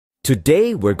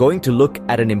Today we're going to look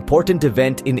at an important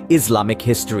event in Islamic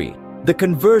history, the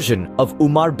conversion of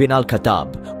Umar bin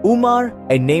al-Khattab. Umar,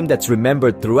 a name that's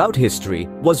remembered throughout history,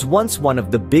 was once one of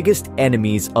the biggest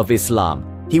enemies of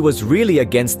Islam. He was really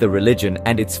against the religion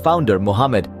and its founder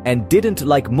Muhammad and didn't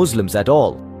like Muslims at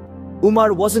all.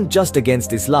 Umar wasn't just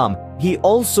against Islam, he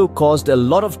also caused a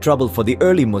lot of trouble for the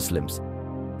early Muslims.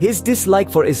 His dislike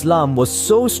for Islam was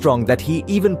so strong that he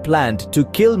even planned to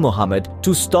kill Muhammad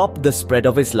to stop the spread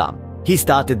of Islam. He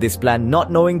started this plan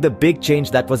not knowing the big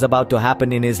change that was about to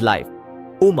happen in his life.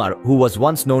 Umar, who was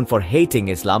once known for hating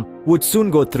Islam, would soon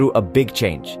go through a big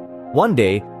change. One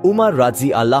day, Umar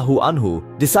razi, allahu anhu,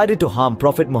 decided to harm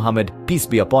Prophet Muhammad, peace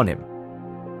be upon him.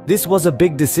 This was a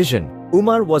big decision.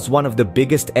 Umar was one of the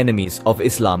biggest enemies of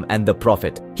Islam and the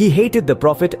Prophet. He hated the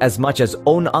Prophet as much as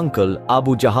own uncle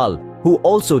Abu Jahl, who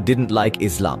also didn't like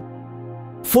Islam.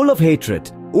 Full of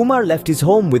hatred, Umar left his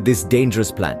home with this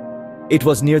dangerous plan. It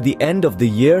was near the end of the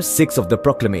year 6 of the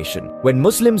Proclamation, when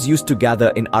Muslims used to gather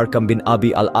in Arqam bin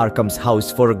Abi al-Arqam's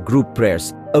house for group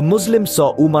prayers. A Muslim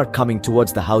saw Umar coming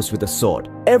towards the house with a sword.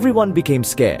 Everyone became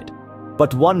scared.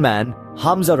 But one man,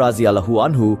 Hamza razi allahu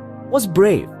anhu, was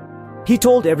brave. He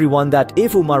told everyone that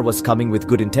if Umar was coming with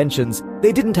good intentions,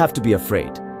 they didn't have to be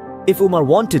afraid. If Umar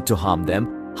wanted to harm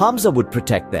them, Hamza would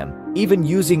protect them, even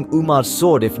using Umar's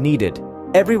sword if needed.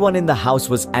 Everyone in the house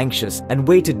was anxious and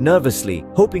waited nervously,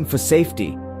 hoping for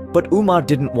safety. But Umar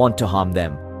didn't want to harm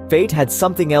them. Fate had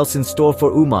something else in store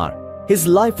for Umar. His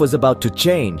life was about to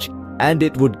change, and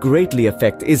it would greatly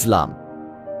affect Islam.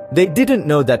 They didn't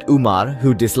know that Umar,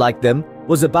 who disliked them,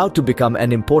 was about to become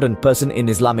an important person in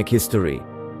Islamic history.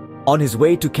 On his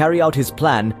way to carry out his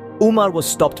plan, Umar was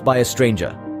stopped by a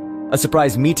stranger. A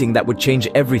surprise meeting that would change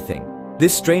everything.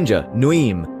 This stranger,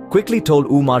 Nuaym, quickly told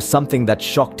Umar something that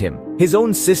shocked him. His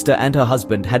own sister and her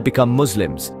husband had become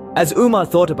Muslims. As Umar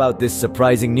thought about this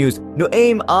surprising news,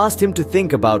 Nuaym asked him to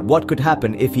think about what could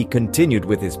happen if he continued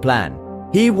with his plan.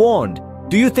 He warned,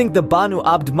 "Do you think the Banu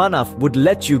Abd Manaf would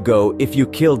let you go if you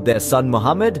killed their son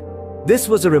Muhammad?" This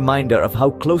was a reminder of how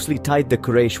closely tied the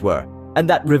Quraysh were, and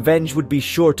that revenge would be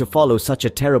sure to follow such a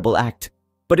terrible act.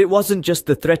 But it wasn't just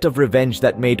the threat of revenge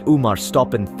that made Umar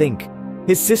stop and think.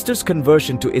 His sister's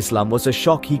conversion to Islam was a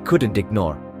shock he couldn't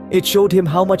ignore. It showed him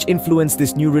how much influence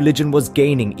this new religion was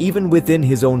gaining even within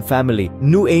his own family.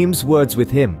 Nuaym's words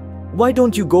with him, "Why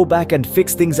don't you go back and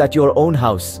fix things at your own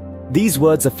house?" These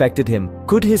words affected him.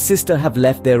 Could his sister have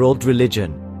left their old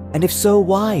religion? And if so,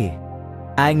 why?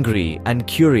 Angry and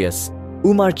curious,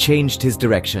 Umar changed his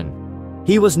direction.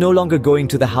 He was no longer going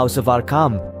to the house of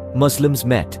Arqam Muslims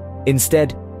met.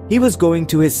 Instead, he was going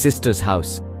to his sister's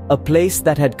house, a place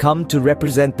that had come to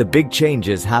represent the big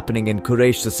changes happening in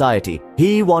Quraysh society.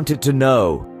 He wanted to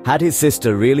know, had his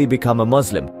sister really become a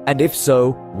Muslim? And if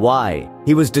so, why?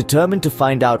 He was determined to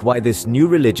find out why this new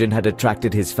religion had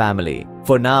attracted his family.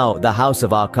 For now, the house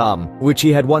of Arqam, which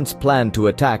he had once planned to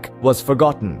attack, was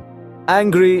forgotten.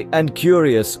 Angry and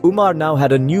curious, Umar now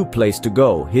had a new place to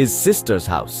go, his sister's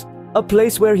house. A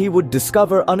place where he would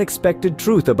discover unexpected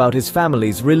truth about his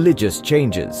family's religious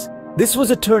changes. This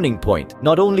was a turning point,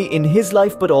 not only in his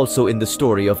life but also in the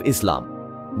story of Islam.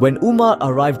 When Umar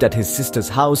arrived at his sister's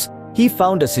house, he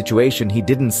found a situation he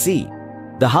didn't see.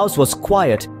 The house was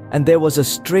quiet and there was a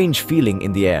strange feeling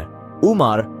in the air.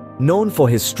 Umar, known for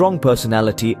his strong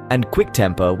personality and quick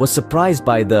temper, was surprised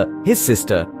by his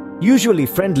sister, usually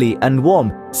friendly and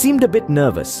warm, seemed a bit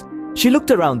nervous. She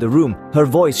looked around the room, her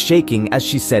voice shaking as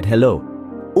she said hello.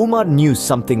 Umar knew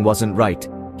something wasn't right.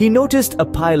 He noticed a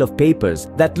pile of papers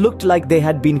that looked like they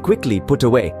had been quickly put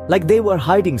away, like they were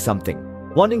hiding something.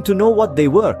 Wanting to know what they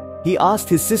were, he asked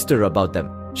his sister about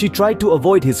them. She tried to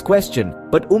avoid his question,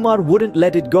 but Umar wouldn't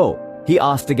let it go. He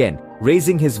asked again,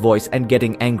 raising his voice and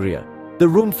getting angrier. The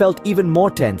room felt even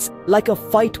more tense, like a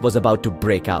fight was about to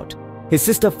break out. His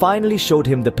sister finally showed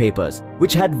him the papers,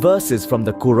 which had verses from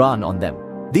the Quran on them.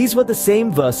 These were the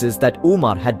same verses that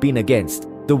Umar had been against,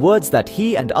 the words that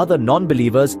he and other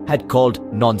non-believers had called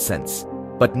nonsense.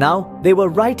 But now they were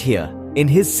right here, in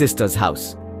his sister's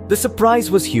house. The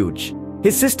surprise was huge.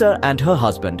 His sister and her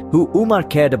husband, who Umar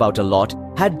cared about a lot,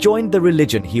 had joined the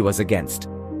religion he was against.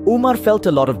 Umar felt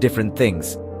a lot of different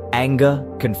things: anger,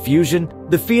 confusion,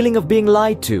 the feeling of being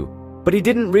lied to. But he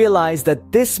didn't realize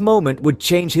that this moment would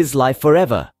change his life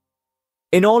forever.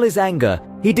 In all his anger,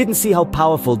 he didn't see how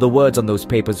powerful the words on those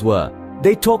papers were.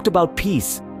 They talked about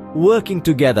peace, working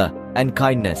together, and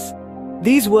kindness.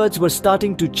 These words were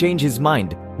starting to change his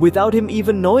mind without him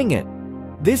even knowing it.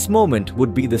 This moment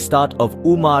would be the start of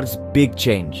Umar's big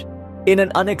change. In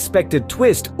an unexpected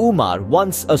twist, Umar,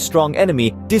 once a strong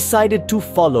enemy, decided to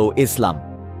follow Islam.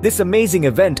 This amazing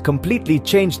event completely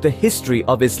changed the history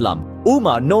of Islam.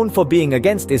 Umar, known for being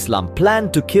against Islam,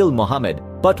 planned to kill Muhammad.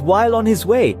 But while on his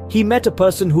way, he met a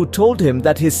person who told him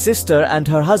that his sister and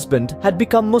her husband had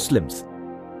become Muslims.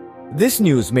 This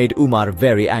news made Umar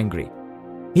very angry.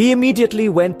 He immediately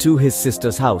went to his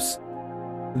sister's house.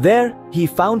 There, he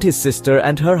found his sister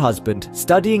and her husband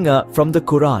studying from the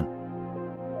Quran.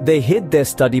 They hid their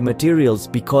study materials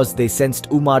because they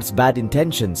sensed Umar's bad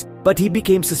intentions, but he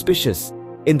became suspicious.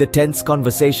 In the tense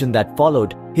conversation that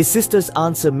followed, his sister's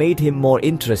answer made him more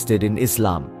interested in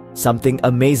Islam. Something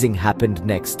amazing happened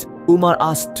next. Umar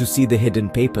asked to see the hidden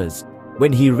papers.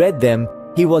 When he read them,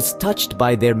 he was touched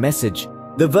by their message.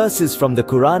 The verses from the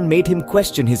Quran made him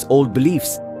question his old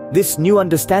beliefs. This new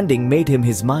understanding made him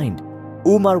his mind.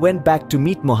 Umar went back to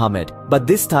meet Muhammad, but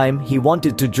this time he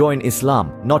wanted to join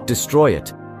Islam, not destroy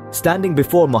it. Standing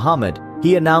before Muhammad,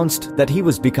 he announced that he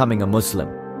was becoming a Muslim.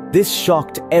 This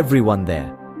shocked everyone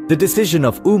there. The decision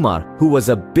of Umar, who was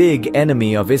a big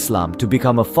enemy of Islam, to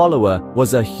become a follower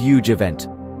was a huge event.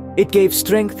 It gave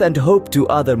strength and hope to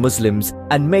other Muslims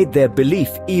and made their belief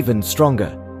even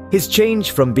stronger. His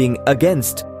change from being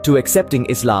against to accepting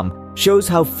Islam shows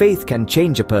how faith can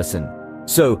change a person.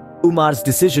 So, Umar's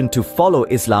decision to follow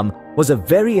Islam was a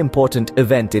very important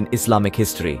event in Islamic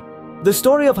history. The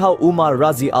story of how Umar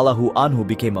allahu anhu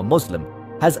became a Muslim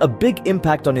has a big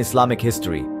impact on Islamic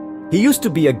history. He used to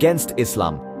be against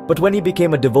Islam, but when he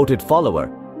became a devoted follower,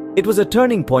 it was a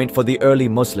turning point for the early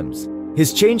Muslims.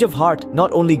 His change of heart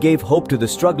not only gave hope to the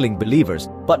struggling believers,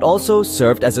 but also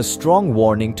served as a strong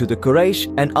warning to the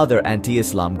Quraysh and other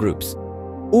anti-Islam groups.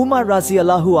 Umar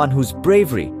allahu anhu's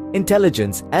bravery,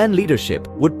 intelligence, and leadership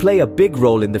would play a big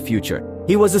role in the future.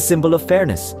 He was a symbol of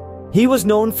fairness. He was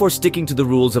known for sticking to the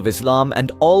rules of Islam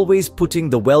and always putting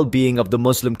the well-being of the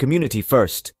Muslim community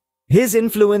first. His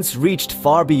influence reached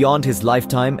far beyond his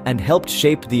lifetime and helped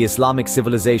shape the Islamic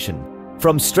civilization.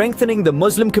 From strengthening the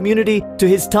Muslim community to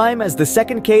his time as the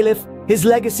second caliph, his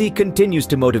legacy continues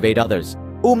to motivate others.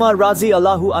 Umar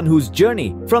allahu anhu's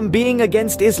journey from being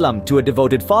against Islam to a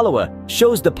devoted follower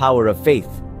shows the power of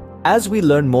faith. As we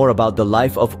learn more about the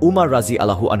life of Umar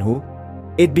allahu anhu,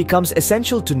 it becomes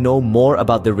essential to know more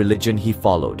about the religion he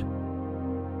followed.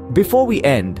 Before we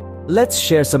end, let's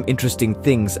share some interesting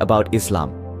things about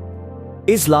Islam.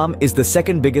 Islam is the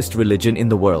second biggest religion in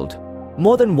the world.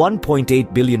 More than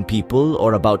 1.8 billion people,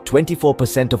 or about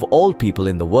 24% of all people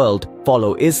in the world,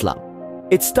 follow Islam.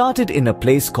 It started in a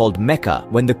place called Mecca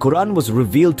when the Quran was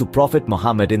revealed to Prophet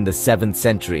Muhammad in the 7th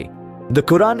century. The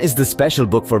Quran is the special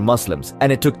book for Muslims,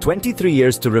 and it took 23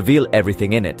 years to reveal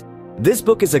everything in it. This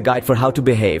book is a guide for how to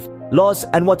behave, laws,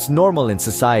 and what's normal in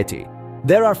society.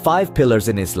 There are 5 pillars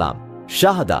in Islam: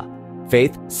 Shahada,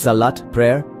 faith; Salat,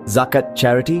 prayer; Zakat,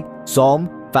 charity; Saum,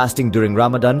 fasting during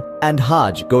Ramadan; and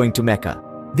Hajj, going to Mecca.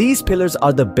 These pillars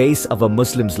are the base of a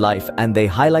Muslim's life, and they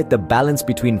highlight the balance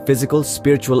between physical,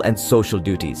 spiritual, and social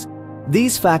duties.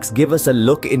 These facts give us a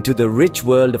look into the rich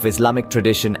world of Islamic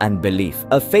tradition and belief,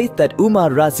 a faith that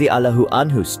Umar allahu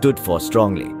anhu stood for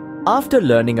strongly. After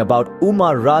learning about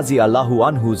Umar allahu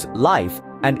anhu's life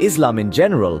and Islam in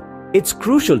general, it's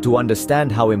crucial to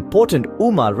understand how important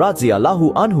Umar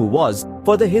allahu anhu was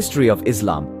for the history of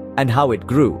Islam and how it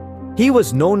grew. He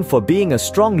was known for being a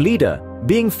strong leader,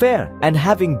 being fair, and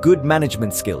having good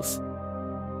management skills.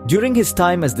 During his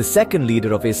time as the second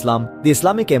leader of Islam, the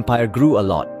Islamic Empire grew a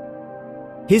lot.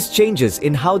 His changes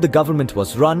in how the government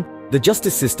was run, the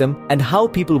justice system, and how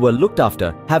people were looked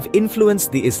after have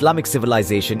influenced the Islamic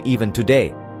civilization even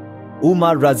today.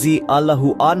 Umar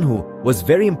allahu anhu was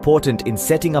very important in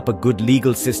setting up a good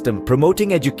legal system,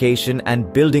 promoting education,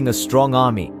 and building a strong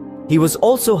army. He was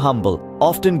also humble,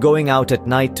 often going out at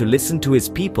night to listen to his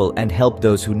people and help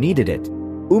those who needed it.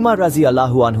 Umar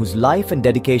allahu anhu's life and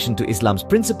dedication to Islam's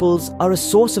principles are a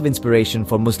source of inspiration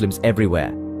for Muslims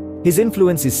everywhere. His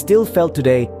influence is still felt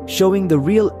today, showing the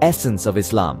real essence of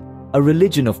Islam, a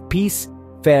religion of peace,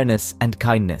 fairness, and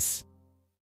kindness.